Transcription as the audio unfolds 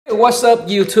what's up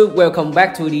YouTube? Welcome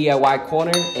back to DIY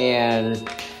Corner, and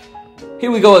here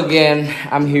we go again.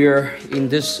 I'm here in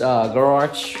this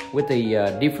garage with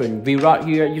a different V-rod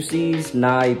here. You see, it's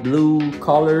nice blue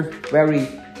color, very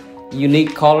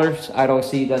unique colors. I don't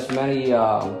see that many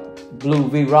blue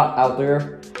V-rod out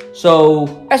there.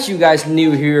 So as you guys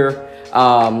knew here,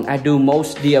 I do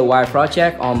most DIY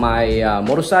project on my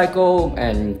motorcycle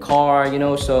and car, you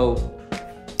know. So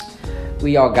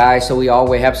we are guys, so we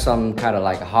always have some kind of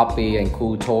like a hobby and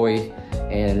cool toy,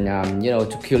 and you know,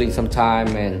 to killing some time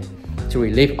and to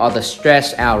relieve all the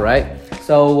stress out, right?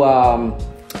 So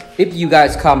if you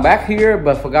guys come back here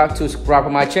but forgot to subscribe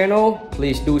to my channel,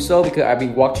 please do so, because I've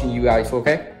been watching you guys,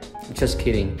 okay? Just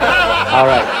kidding. All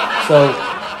right, so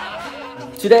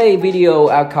today video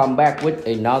I'll come back with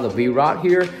another V-rod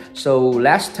here. So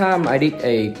last time I did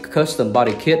a custom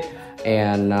body kit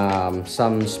and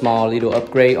some small little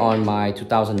upgrade on my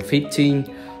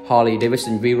 2015 Harley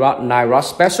Davidson V-rod 9-rod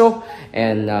special,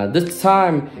 and this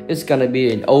time it's gonna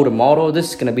be an older model.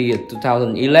 This is gonna be a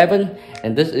 2011,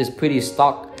 and this is pretty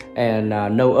stock and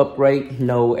no upgrade,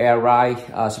 no air ride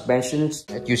suspensions.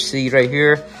 As you see right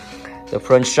here, the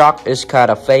front shock is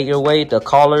kind of fade away. The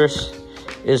colors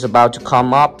is about to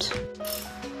come up.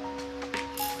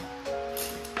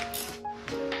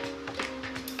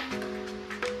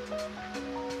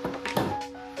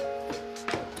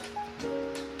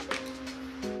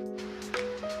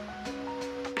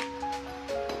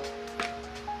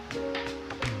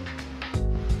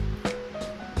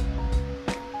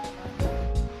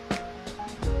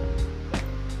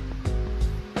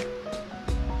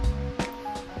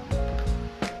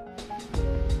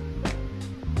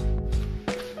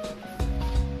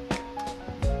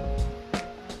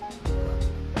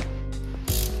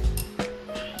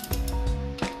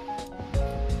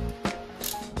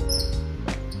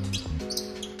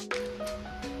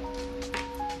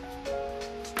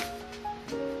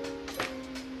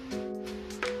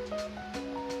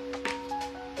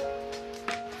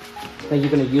 Then you're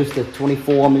gonna use the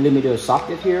 24mm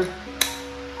socket here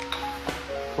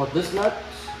for this nut,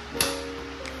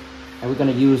 and we're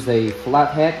gonna use a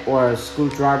flathead or a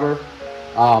screwdriver.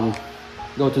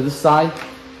 Go to this side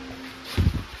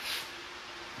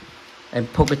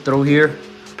and poke it through here.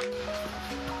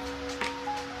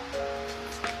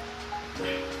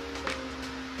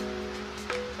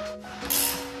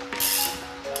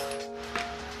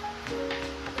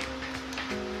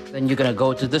 Then you're gonna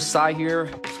go to this side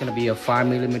here. It's gonna be a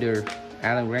 5mm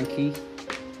Allen wrench key.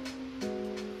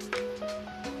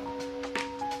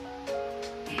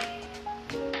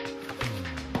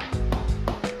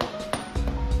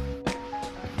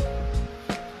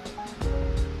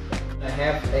 I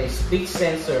have a speed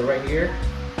sensor right here.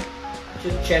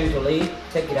 Just gently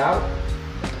take it out.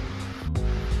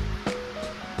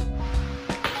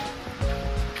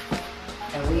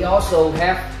 And we also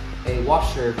have a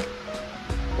washer.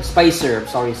 Spacer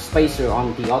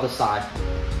on the other side.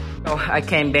 Oh, I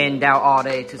can't bend down all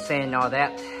day to sand all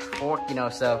that fork, you know,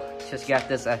 so just got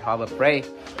this at Harbor Freight.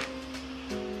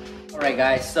 Alright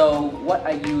guys, so what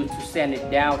I use to sand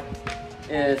it down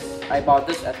is I bought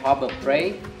this at Harbor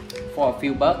Freight for a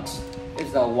few bucks.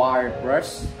 It's a wire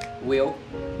brush wheel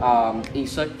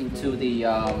insert into the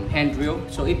hand drill.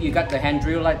 So if you got the hand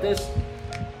drill like this,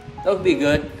 that would be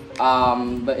good,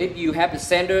 but if you have the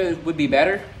sander, it would be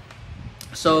better.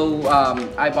 So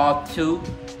I bought two,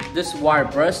 this wire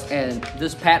brush and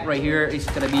this pad right here is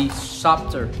gonna be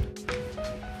softer.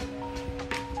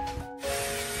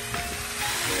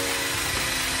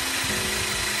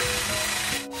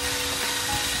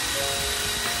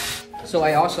 So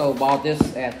I also bought this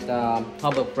at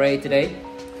Harbor Freight today.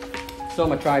 So I'm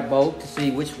gonna try both to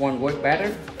see which one works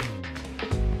better.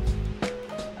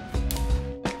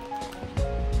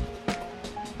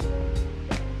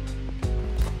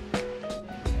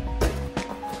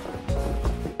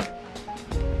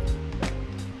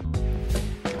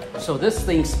 So this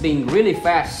thing's being really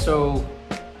fast, so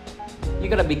you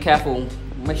gotta be careful.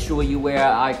 Make sure you wear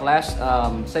eyeglass,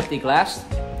 safety glass,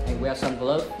 and wear some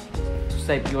gloves to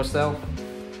save yourself.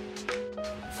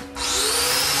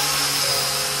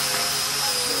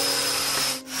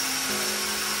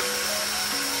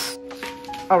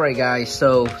 Alright guys,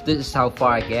 so this is how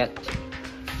far I get.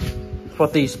 For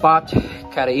the spot,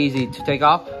 kinda easy to take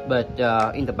off, but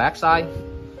in the back side,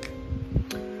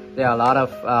 there are a lot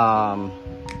of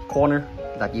corner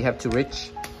that you have to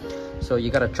reach, so you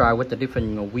gotta try with the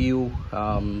different wheel,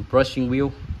 brushing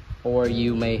wheel, or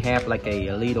you may have like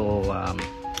a little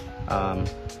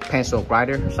pencil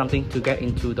grinder or something to get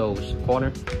into those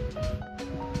corners.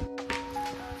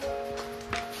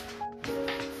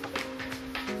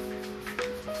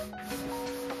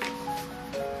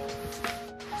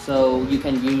 So you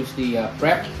can use the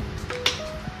prep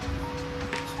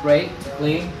spray to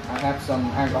clean. I have some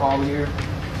alcohol here.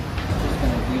 Just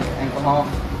gonna use alcohol.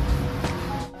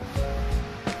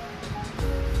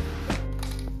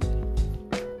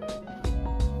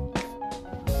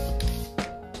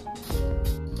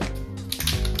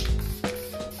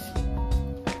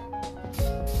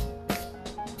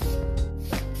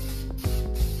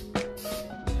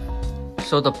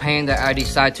 So the paint that I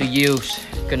decide to use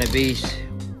gonna be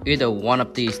either one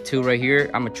of these two right here.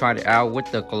 I'm gonna try it out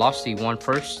with the glossy one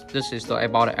first. This is I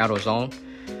bought an Aerosol.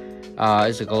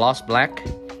 It's a gloss black.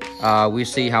 We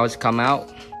see how it's come out.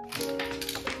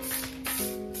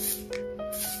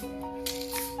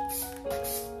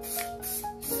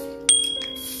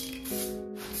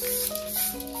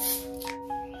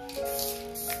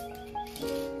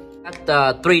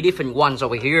 Got three different ones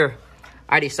over here.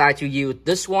 I decided to use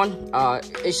this one.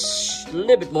 It's a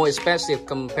little bit more expensive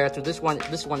compared to this one.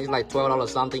 This one is like $12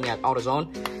 something at AutoZone,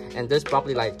 and this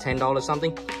probably like $10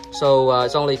 something. So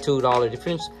it's only $2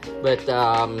 difference. But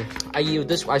I use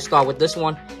this. I start with this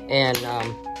one, and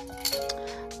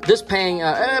this paint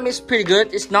it's pretty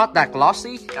good. It's not that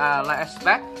glossy like I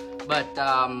expect, but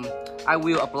I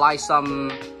will apply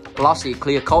some glossy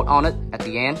clear coat on it at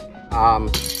the end.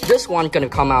 This one gonna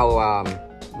come out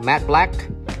matte black.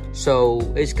 So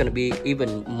it's gonna be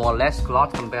even more less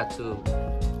gloss compared to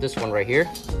this one right here.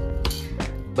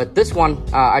 But this one,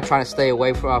 I try to stay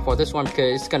away for this one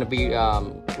because it's gonna be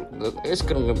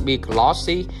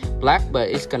glossy black, but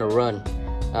it's gonna run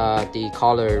the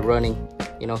color running,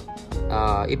 you know,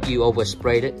 if you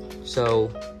oversprayed it. So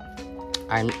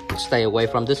I stay away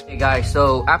from this. Okay guys,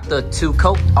 so after 2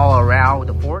 coats all around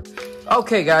the board.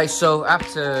 Okay guys, so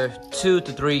after 2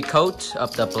 to 3 coats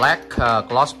of the black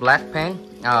gloss black paint,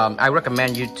 I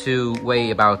recommend you to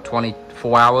wait about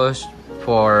 24 hours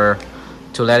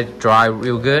to let it dry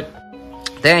real good.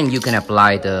 Then you can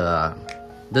apply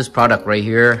this product right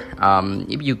here.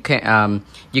 If you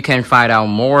can find out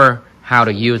more how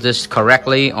to use this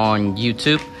correctly on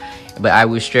YouTube, but I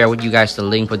will share with you guys the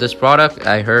link for this product.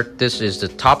 I heard this is the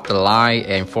top of the line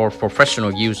and for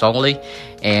professional use only,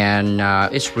 and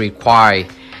it's require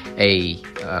a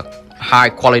high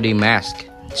quality mask.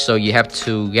 So you have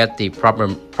to get the proper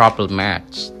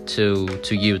mask to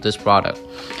use this product.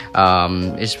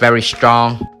 It's very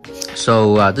strong.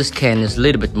 So this can is a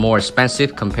little bit more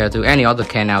expensive compared to any other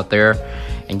can out there,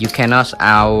 and you cannot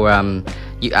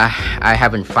I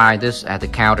haven't found this at the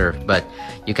counter, but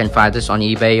you can find this on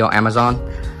eBay or Amazon.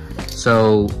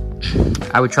 So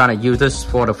I will try to use this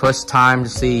for the first time to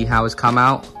see how it's come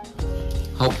out.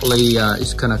 Hopefully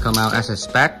it's gonna come out as I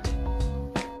expect.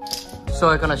 So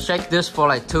I'm gonna shake this for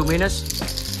like 2 minutes.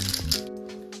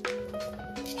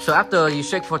 So after you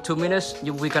shake for 2 minutes,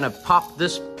 we're gonna pop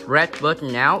this red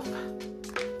button out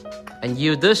and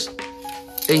use this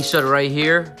insert right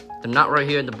here, the nut right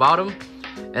here in the bottom,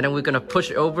 and then we're gonna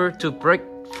push it over to break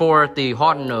for the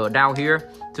hardener down here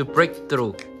to break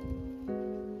through.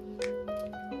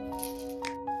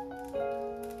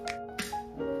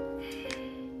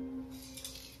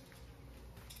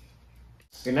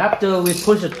 And after we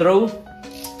push it through,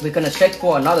 we're gonna shake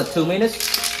for another 2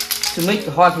 minutes to make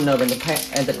the hardener and the paint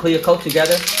and the clear coat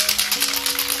together.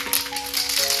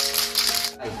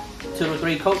 2 to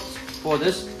 3 coats for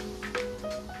this.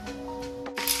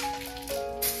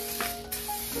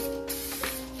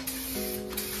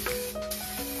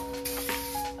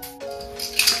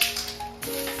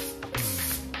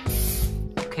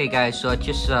 Okay guys, so I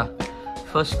just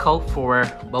first coat for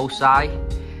both sides.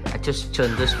 I just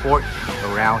turn this fork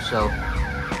around, so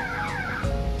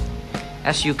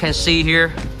as you can see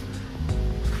here,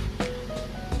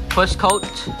 first coat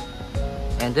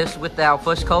and this without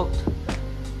first coat,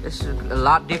 it's a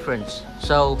lot difference.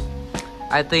 So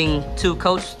I think 2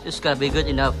 coats is gonna be good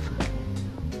enough.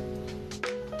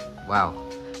 Wow,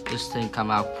 this thing come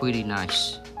out pretty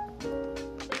nice.